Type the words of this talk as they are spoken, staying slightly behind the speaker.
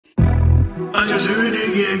I just a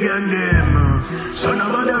renegade gang them. So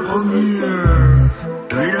nobody come here.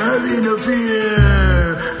 We don't have no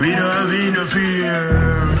fear. We don't have no fear.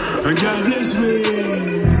 And God bless me.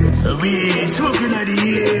 We smoking at the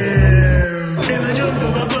air. Never jump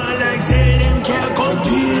up a bar like say them can't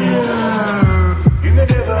compare. You can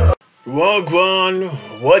never. Wagwan,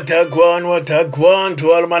 what a guan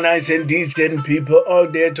to all my nice and decent people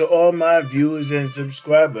out there, to all my viewers and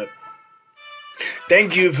subscribers.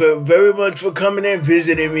 Thank you very much for coming and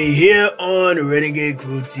visiting me here on Renegade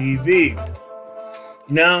Crew TV.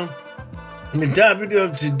 Now, the topic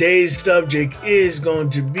of today's subject is going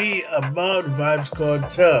to be about Vybz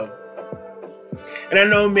Kartel. And I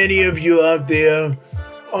know many of you out there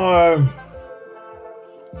are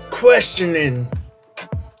questioning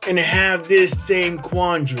and have this same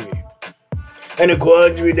quandary. And the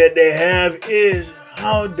quandary that they have is,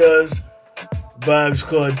 how does Vybz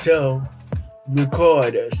Kartel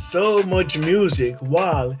record so much music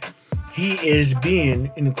while he is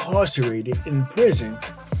being incarcerated in prison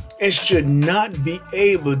and should not be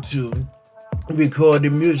able to record the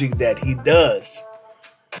music that he does?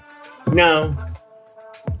 Now,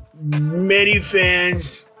 many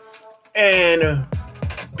fans and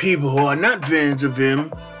people who are not fans of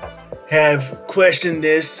him have questioned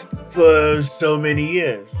this for so many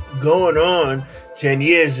years, going on 10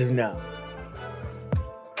 years now.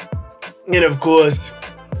 And of course,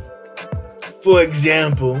 for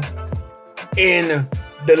example, in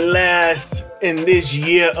this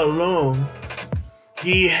year alone,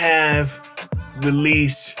 he have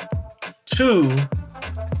released 2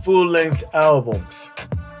 full-length albums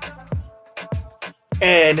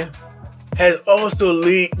and has also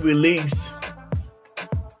released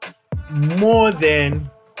more than,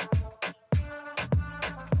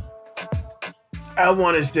 I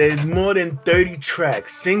want to say, more than 30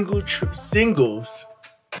 tracks, singles,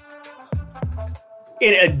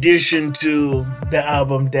 in addition to the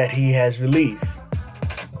album that he has released.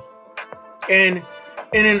 And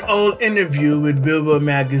in an old interview with Billboard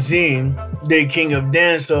magazine, the King of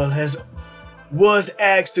Dancehall was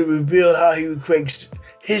asked to reveal how he would create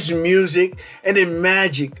his music and the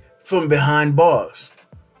magic from behind bars.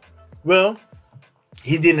 Well,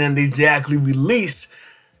 he didn't exactly release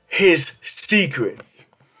his secrets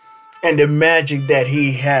and the magic that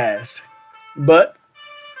he has, but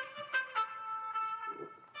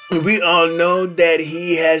we all know that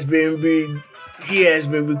he has been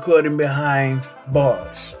recording behind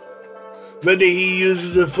bars. Whether he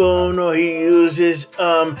uses a phone or he uses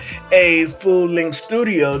a full-length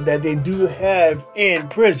studio that they do have in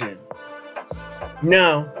prison.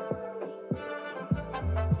 Now,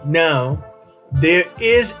 there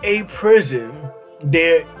is a prison,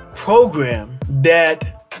 their program that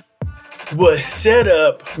was set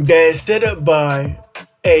up by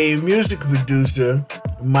a music producer,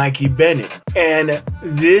 Mikey Bennett. And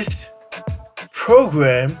this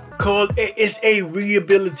program is a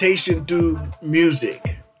rehabilitation through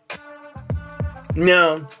music.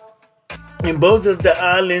 Now, in both of the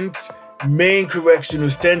island's main correctional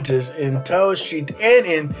centers, in Tower Street and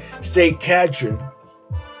in St. Catherine,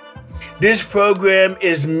 this program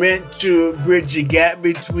is meant to bridge the gap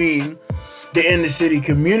between the inner city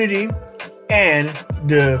community and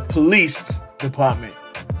the police department,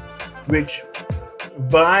 which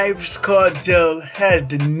Vybz Kartel has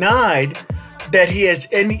denied that he has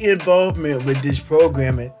any involvement with this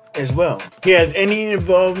program as well. He has any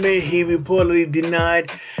involvement. He reportedly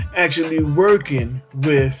denied actually working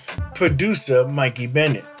with producer Mikey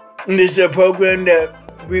Bennett. And this is a program that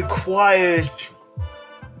requires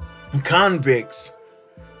convicts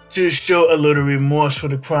to show a little remorse for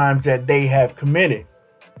the crimes that they have committed.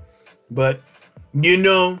 But you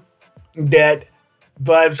know that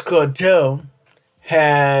Vybz Kartel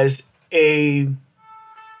has a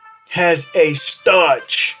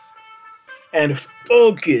starch and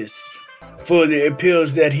focus for the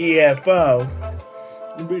appeals that he has filed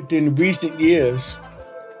within recent years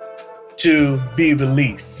to be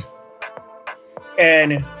released.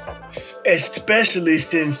 And especially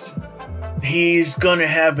since he's gonna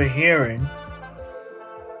have a hearing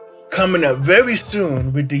coming up very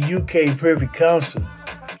soon with the UK Privy Council,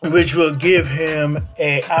 which will give him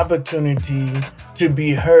an opportunity to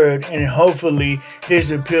be heard, and hopefully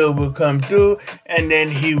his appeal will come through and then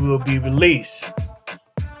he will be released.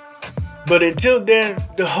 But until then,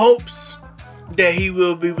 the hopes that he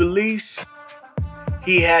will be released,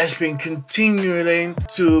 he has been continuing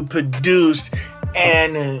to produce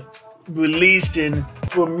and releasing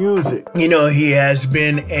for music. You know, he has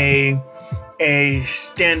been a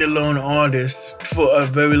standalone artist for a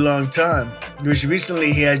very long time, which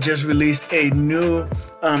recently he has just released a new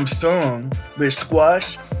song with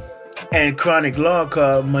Squash and Chronic Law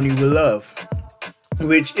called Money with Love,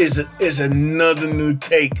 which is another new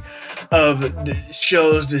take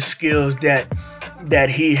shows the skills that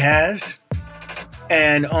he has,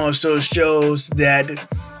 and also shows that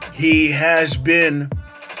he has been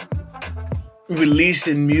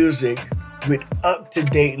releasing music with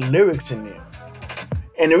up-to-date lyrics in there.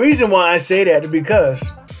 And the reason why I say that is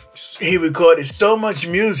because he recorded so much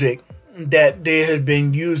music that they had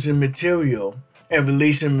been using material and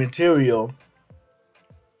releasing material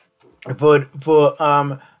for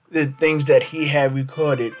the things that he had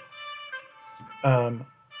recorded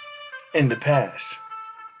in the past.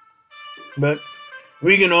 But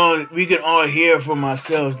we can all hear from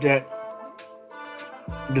ourselves that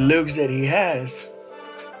the lyrics that he has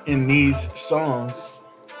in these songs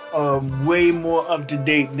are way more up to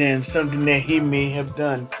date than something that he may have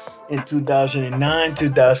done in 2009,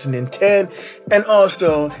 2010, and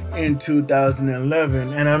also in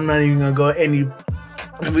 2011. And I'm not even gonna go at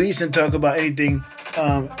least and talk about anything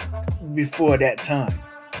before that time.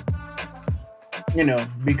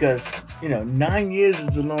 Because 9 years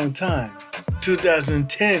is a long time.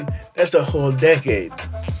 2010, that's a whole decade.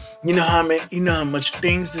 You know how much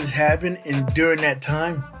things has happened during that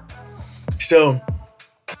time. So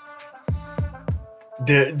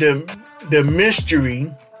the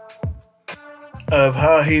mystery of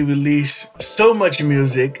how he released so much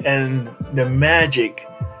music and the magic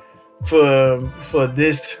for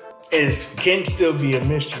this can still be a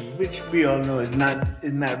mystery, which we all know is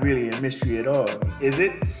not really a mystery at all, is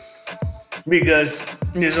it? Because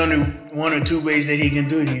there's only one or two ways that he can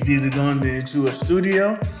do it. He's either going into a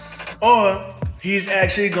studio, or he's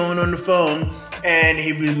actually going on the phone and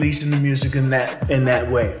he releasing the music in that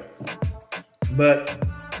way. But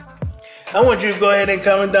I want you to go ahead and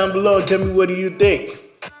comment down below. Tell me, what do you think?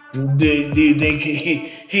 Do you think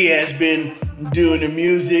he has been doing the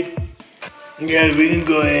music? Yeah, we can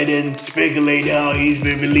go ahead and speculate how he's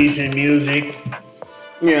been releasing music.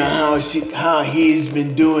 How he's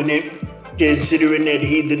been doing it, considering that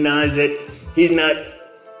he denies that he's not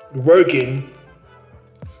working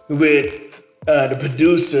with the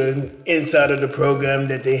producer inside of the program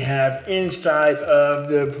that they have inside of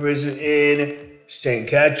the prison in St.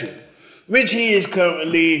 Catherine, which he is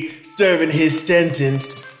currently serving his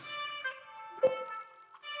sentence.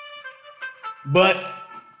 But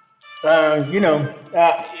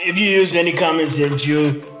if you use any common sense,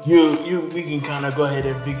 we can kind of go ahead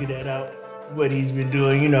and figure that out, what he's been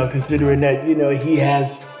doing. Considering that he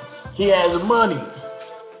has money.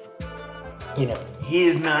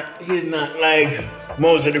 He's not like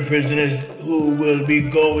most of the prisoners who will be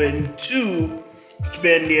going to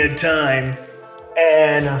spend their time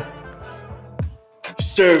and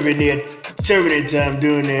serving their time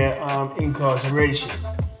during their incarceration.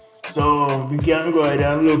 So we can go ahead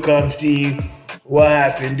and look and see what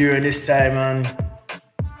happened during this time, and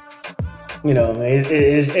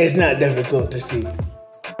it's not difficult to see.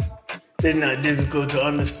 It's not difficult to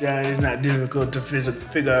understand. It's not difficult to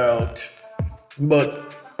figure out.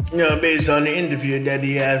 But based on the interview that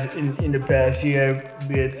he has in the past year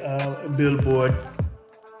with Billboard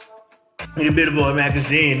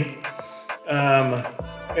magazine,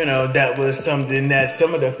 that was something that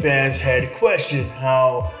some of the fans had questioned,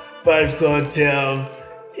 how Vybz Kartel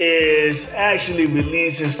is actually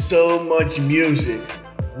releasing so much music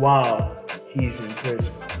while he's in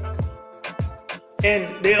prison. And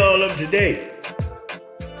they're all up to date.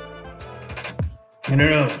 I don't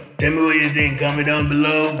know. Tell me what you think. Comment down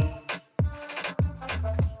below.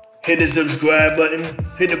 Hit the subscribe button.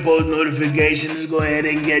 Hit the post notifications. Go ahead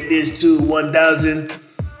and get this to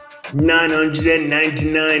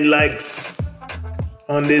 1,999 likes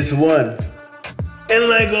on this one. And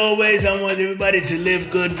like always, I want everybody to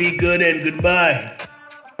live good, be good, and goodbye.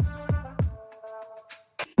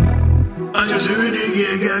 I just really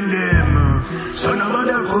get them. So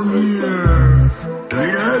nobody come here. We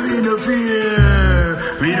don't have no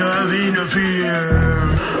fear. We don't